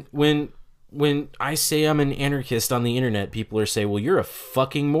clothing. When I say I'm an anarchist on the internet, people are saying, "Well, you're a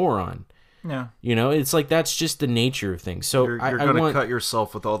fucking moron." Yeah. It's like that's just the nature of things. So you're gonna cut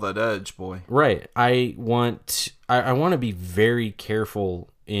yourself with all that edge, boy. Right. I want to be very careful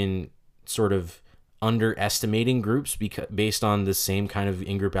in sort of underestimating groups based on the same kind of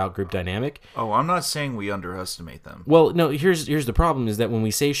in-group, out-group dynamic. Oh, I'm not saying we underestimate them. Well, no, here's the problem is that when we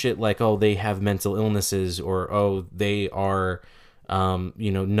say shit like, oh, they have mental illnesses, or, oh, they are,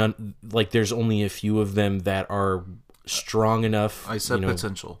 none, like there's only a few of them that are strong enough. I said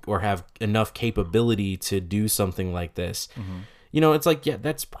potential. Or have enough capability to do something like this. Mm-hmm. It's like, yeah,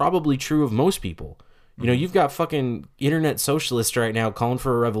 that's probably true of most people. You've got fucking internet socialists right now calling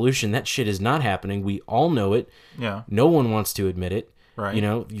for a revolution. That shit is not happening. We all know it. Yeah. No one wants to admit it. Right.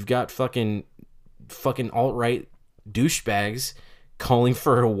 You've got fucking alt-right douchebags calling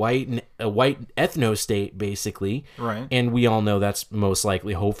for a white ethno state, basically. Right. And we all know that's most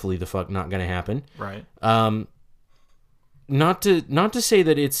likely, hopefully, the fuck not going to happen. Right. Not to say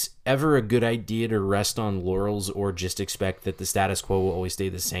that it's ever a good idea to rest on laurels or just expect that the status quo will always stay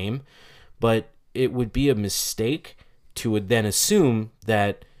the same, but it would be a mistake to then assume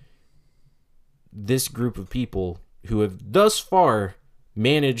that this group of people who have thus far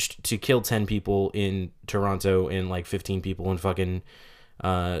managed to kill 10 people in Toronto and like 15 people in fucking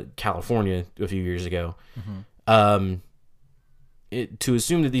California a few years ago, to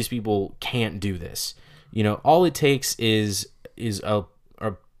assume that these people can't do this. all it takes is a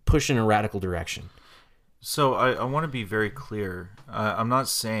push in a radical direction. So I want to be very clear. I'm not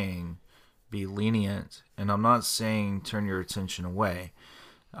saying be lenient, and I'm not saying turn your attention away.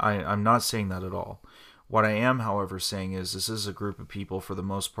 I'm not saying that at all. What I am, however, saying is this is a group of people, for the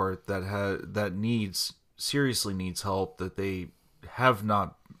most part, that seriously needs help that they have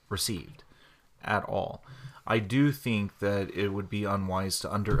not received at all. I do think that it would be unwise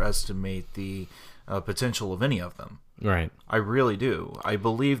to underestimate the potential of any of them. Right. I really do. I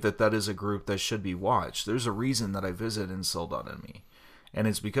believe that is a group that should be watched. There's a reason that I visit Incel.me, and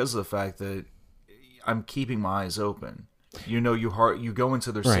it's because of the fact that I'm keeping my eyes open. You go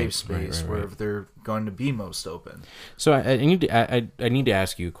into their safe space where they're going to be most open. So I need to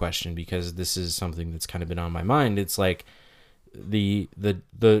ask you a question, because this is something that's kind of been on my mind. It's like the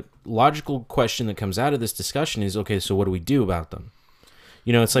logical question that comes out of this discussion is, okay, so what do we do about them?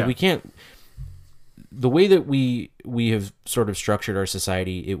 It's like we can't. The way that we have sort of structured our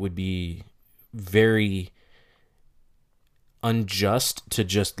society, it would be very unjust to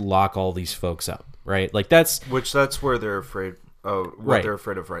just lock all these folks up, right? Like that's where they're afraid of they're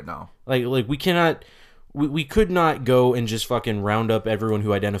afraid of right now. Like we cannot, we could not go and just fucking round up everyone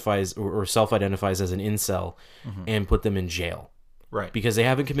who identifies or self-identifies as an incel and put them in jail, right? Because they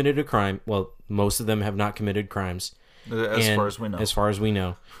haven't committed a crime. Well, most of them have not committed crimes, as far as we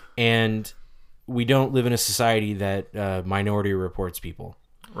know. And we don't live in a society that Minority Reports people.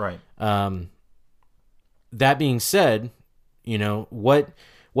 Right. That being said, what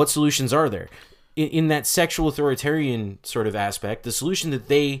solutions are there? In that sexual authoritarian sort of aspect, the solution that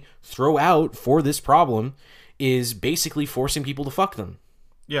they throw out for this problem is basically forcing people to fuck them.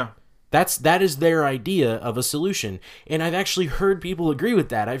 Yeah. That is their idea of a solution. And I've actually heard people agree with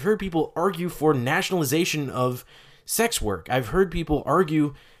that. I've heard people argue for nationalization of sex work. I've heard people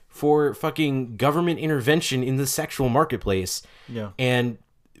argue for fucking government intervention in the sexual marketplace. Yeah. And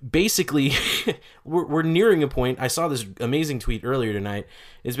basically, we're nearing a point. I saw this amazing tweet earlier tonight.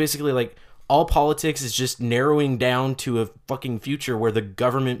 It's basically like all politics is just narrowing down to a fucking future where the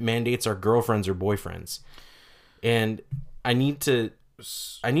government mandates our girlfriends or boyfriends. And I need to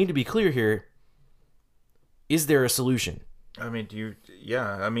be clear here. Is there a solution? I mean,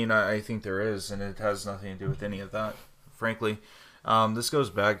 I think there is, and it has nothing to do with any of that, frankly. This goes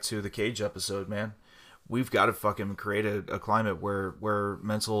back to the Cage episode, man. We've got to fucking create a climate where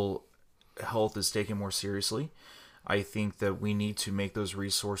mental health is taken more seriously. I think that we need to make those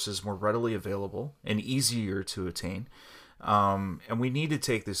resources more readily available and easier to attain. And we need to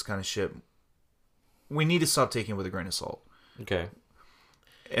take this kind of shit. We need to stop taking it with a grain of salt. Okay.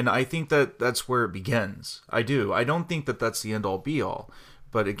 And I think that that's where it begins. I do. I don't think that that's the end all be all.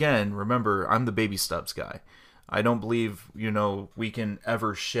 But again, remember, I'm the baby steps guy. I don't believe, we can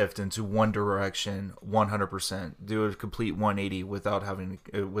ever shift into one direction 100%, do a complete 180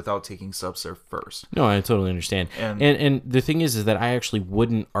 without taking steps there first. No, I totally understand. And the thing is that I actually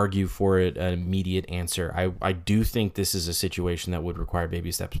wouldn't argue for an immediate answer. I do think this is a situation that would require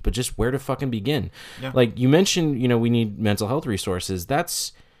baby steps, but just where to fucking begin? Yeah. Like you mentioned, we need mental health resources.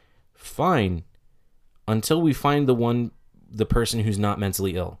 That's fine until we find the person who's not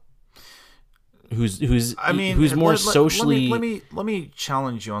mentally ill. Who's more socially. Let me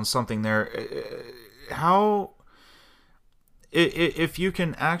challenge you on something there. How, if you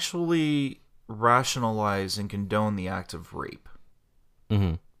can actually rationalize and condone the act of rape,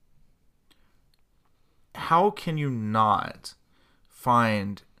 how can you not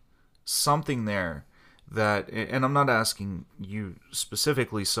find something there that? And I'm not asking you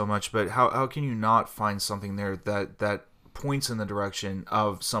specifically so much, but how can you not find something there that points in the direction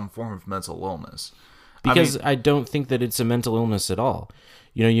of some form of mental illness? Because I don't think that it's a mental illness at all.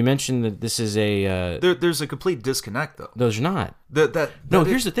 You mentioned that this is a... there's a complete disconnect, though. There's not.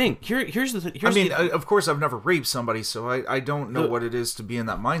 Here's the thing. Of course, I've never raped somebody, so I don't know what it is to be in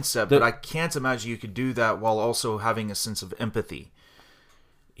that mindset, but I can't imagine you could do that while also having a sense of empathy.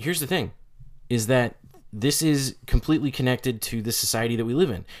 Here's the thing, is that this is completely connected to the society that we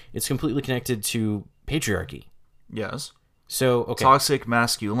live in. It's completely connected to patriarchy. Yes. So, okay. Toxic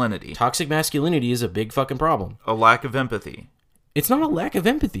masculinity. Toxic masculinity is a big fucking problem. A lack of empathy. It's not a lack of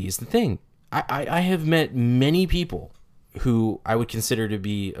empathy, is the thing. I have met many people who I would consider to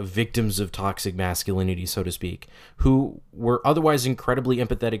be victims of toxic masculinity, so to speak, who were otherwise incredibly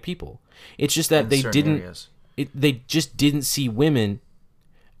empathetic people. It's just that they just didn't see women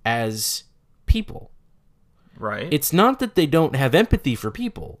as people. Right. It's not that they don't have empathy for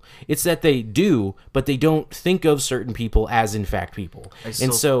people. It's that they do, but they don't think of certain people as, in fact, people.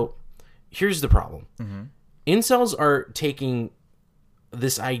 And so, here's the problem. Mm-hmm. Incels are taking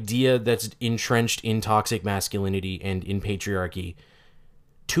this idea that's entrenched in toxic masculinity and in patriarchy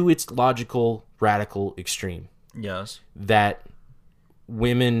to its logical, radical extreme. Yes. That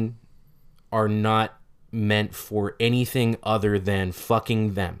women are not meant for anything other than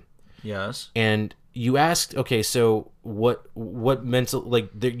fucking them. Yes. And you asked, okay, so what mental, like,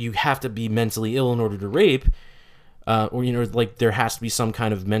 you have to be mentally ill in order to rape, or, you know, like, there has to be some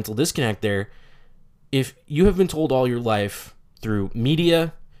kind of mental disconnect there. If you have been told all your life through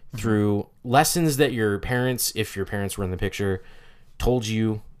media, through lessons that your parents, if your parents were in the picture, told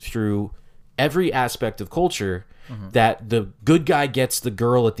you, through every aspect of culture, that the good guy gets the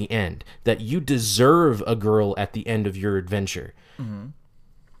girl at the end, that you deserve a girl at the end of your adventure.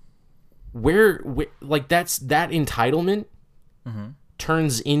 Where like, that entitlement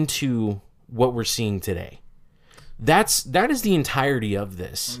turns into what we're seeing today. That is the entirety of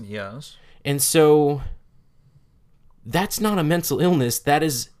this. Yes. And so that's not a mental illness. That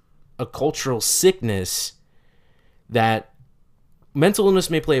is a cultural sickness. That mental illness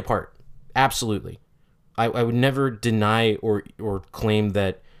may play a part. Absolutely. I would never deny or claim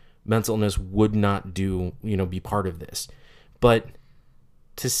that mental illness would not be part of this. But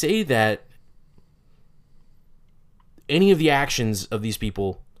to say that any of the actions of these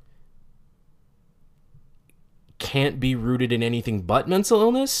people can't be rooted in anything but mental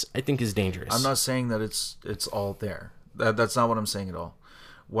illness, I think is dangerous. I'm not saying that it's all there. That's not what I'm saying at all.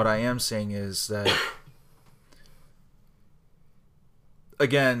 What I am saying is that,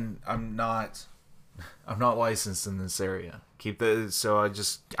 again, I'm not licensed in this area.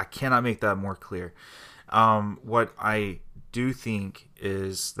 I cannot make that more clear. What I do think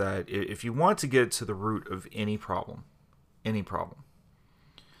is that if you want to get to the root of any problem,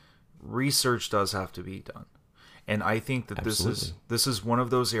 research does have to be done. And I think that Absolutely. this is one of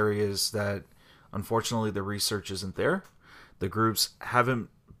those areas that, unfortunately, the research isn't there. The groups haven't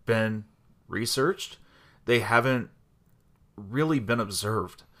been researched. They haven't really been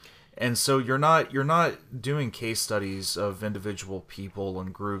observed. And so you're not doing case studies of individual people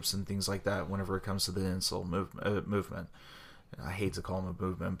and groups and things like that whenever it comes to the incel movement. I hate to call them a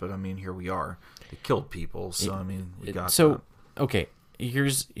movement, but I mean, here we are. They killed people, so I mean, we got that. Okay,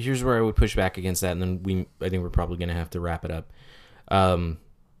 here's where I would push back against that, and then I think we're probably going to have to wrap it up.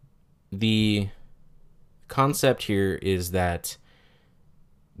 The concept here is that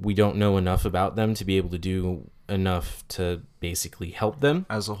we don't know enough about them to be able to do enough to basically help them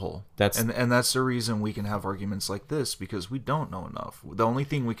as a whole. And that's the reason we can have arguments like this, because we don't know enough. The only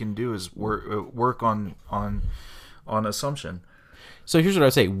thing we can do is work on assumption. So here's what I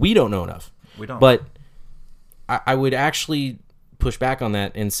would say: we don't know enough. We don't. But I would actually push back on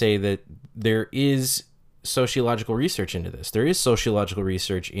that and say that there is sociological research into this. There is sociological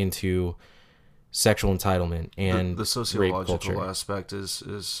research into sexual entitlement and the sociological aspect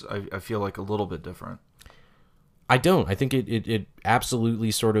is I feel like a little bit different. I don't. I think it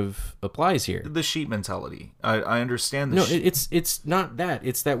absolutely sort of applies here. The sheep mentality. I understand. It's not that.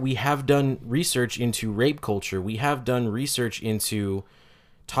 It's that we have done research into rape culture. We have done research into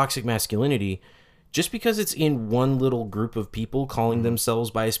toxic masculinity. Just because it's in one little group of people calling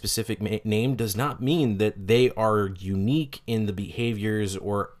themselves by a specific name does not mean that they are unique in the behaviors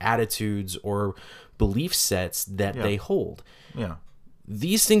or attitudes or belief sets that they hold. Yeah.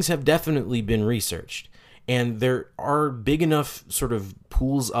 These things have definitely been researched. And there are big enough sort of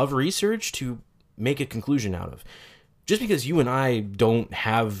pools of research to make a conclusion out of. Just because you and I don't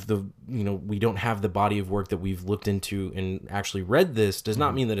have we don't have the body of work that we've looked into and actually read this does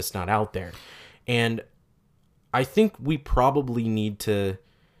not mean that it's not out there. And I think we probably need to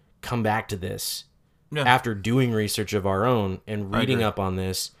come back to this after doing research of our own and reading up on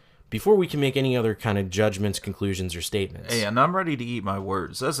this before we can make any other kind of judgments, conclusions, or statements. Hey, and I'm ready to eat my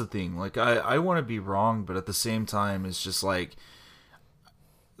words. That's the thing. Like, I want to be wrong, but at the same time, it's just like,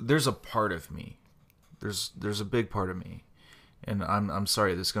 there's a part of me. There's a big part of me. And I'm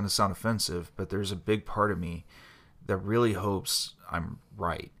sorry, this is going to sound offensive, but there's a big part of me that really hopes I'm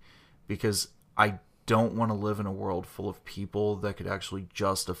right. Because I don't want to live in a world full of people that could actually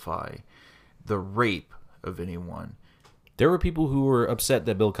justify the rape of anyone. There were people who were upset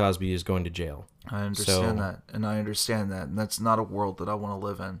that Bill Cosby is going to jail. I understand that, and that's not a world that I want to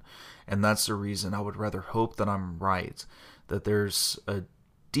live in, and that's the reason I would rather hope that I'm right, that there's a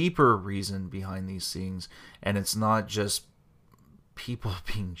deeper reason behind these things, and it's not just people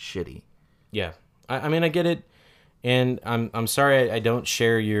being shitty. Yeah, I mean, I get it, and I'm sorry I don't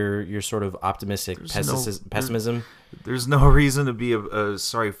share your sort of optimistic pessimism. There's no reason to be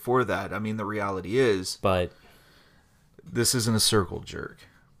sorry for that. I mean, the reality is, but this isn't a circle jerk,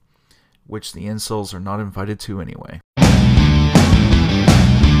 which the incels are not invited to anyway.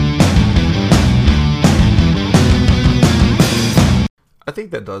 I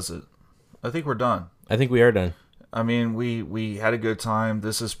think that does it. I think we're done. I think we are done. I mean, we had a good time.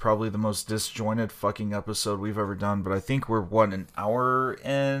 This is probably the most disjointed fucking episode we've ever done, but I think we're, an hour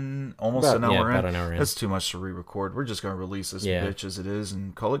in? Almost an hour in? About an hour in. That's too much to re-record. We're just going to release this bitch as it is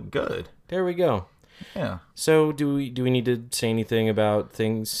and call it good. There we go. Yeah. So, do we need to say anything about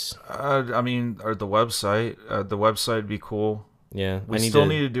things? I mean, or the website. The website would be cool. Yeah. We still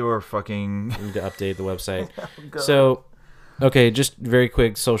need to do our fucking... We need to update the website. So... Okay, just very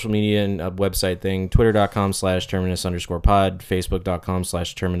quick social media and website thing. Twitter.com/terminus_pod,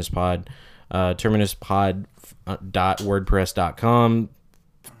 Facebook.com/terminuspod, terminuspod.wordpress.com,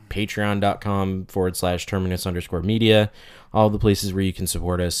 Patreon.com/terminus_media. All the places where you can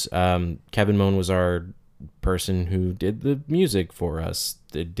support us. Kevin Moan was our person who did the music for us.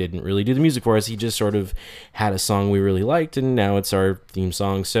 It didn't really do the music for us. He just sort of had a song we really liked, and now it's our theme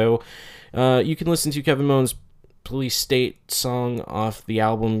song. So you can listen to Kevin Moan's Police State song off the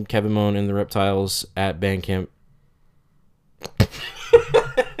album Kevin Moan and the Reptiles at Bandcamp.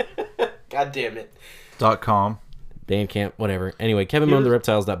 God damn it. .com. Bandcamp, whatever. Anyway, Kevin Moan and the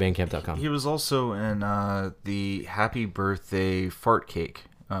Reptiles.bandcamp.com. He was also in the Happy Birthday Fart Cake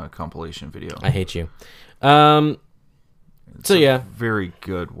compilation video. I hate you. So yeah. Very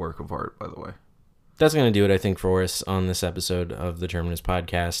good work of art, by the way. That's going to do it, I think, for us on this episode of the Terminus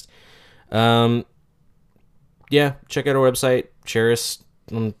Podcast. Yeah, check out our website, share us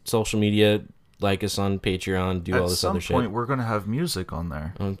on social media, like us on Patreon, do all this other shit. At some point, we're going to have music on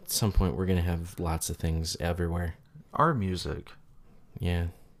there. At some point, we're going to have lots of things everywhere. Our music. Yeah.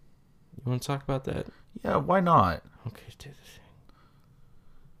 You want to talk about that? Yeah, why not? Okay, do the thing.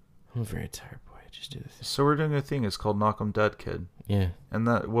 I'm very tired, boy. Just do the thing. So we're doing a thing. It's called Knock 'em Dead, Kid. Yeah. And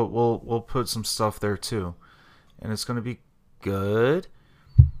that we'll put some stuff there, too. And it's going to be good.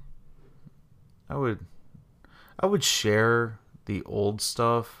 I would share the old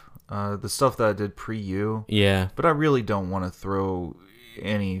stuff, the stuff that I did pre-you. Yeah. But I really don't want to throw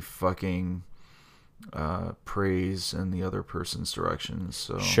any fucking praise in the other person's direction.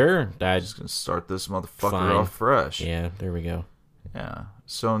 So sure. I'm just going to start this motherfucker off fresh. Yeah, there we go. Yeah.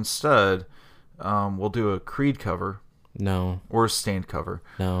 So instead, we'll do a Creed cover. No. Or a Stained cover.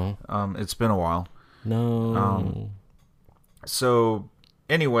 No. It's been a while. No. So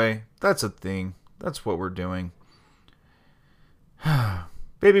anyway, that's a thing. That's what we're doing.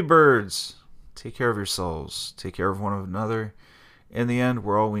 Baby birds, take care of yourselves. Take care of one another. In the end,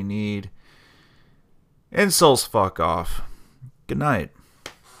 we're all we need. Insults fuck off. Good night.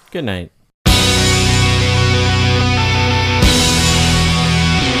 Good night.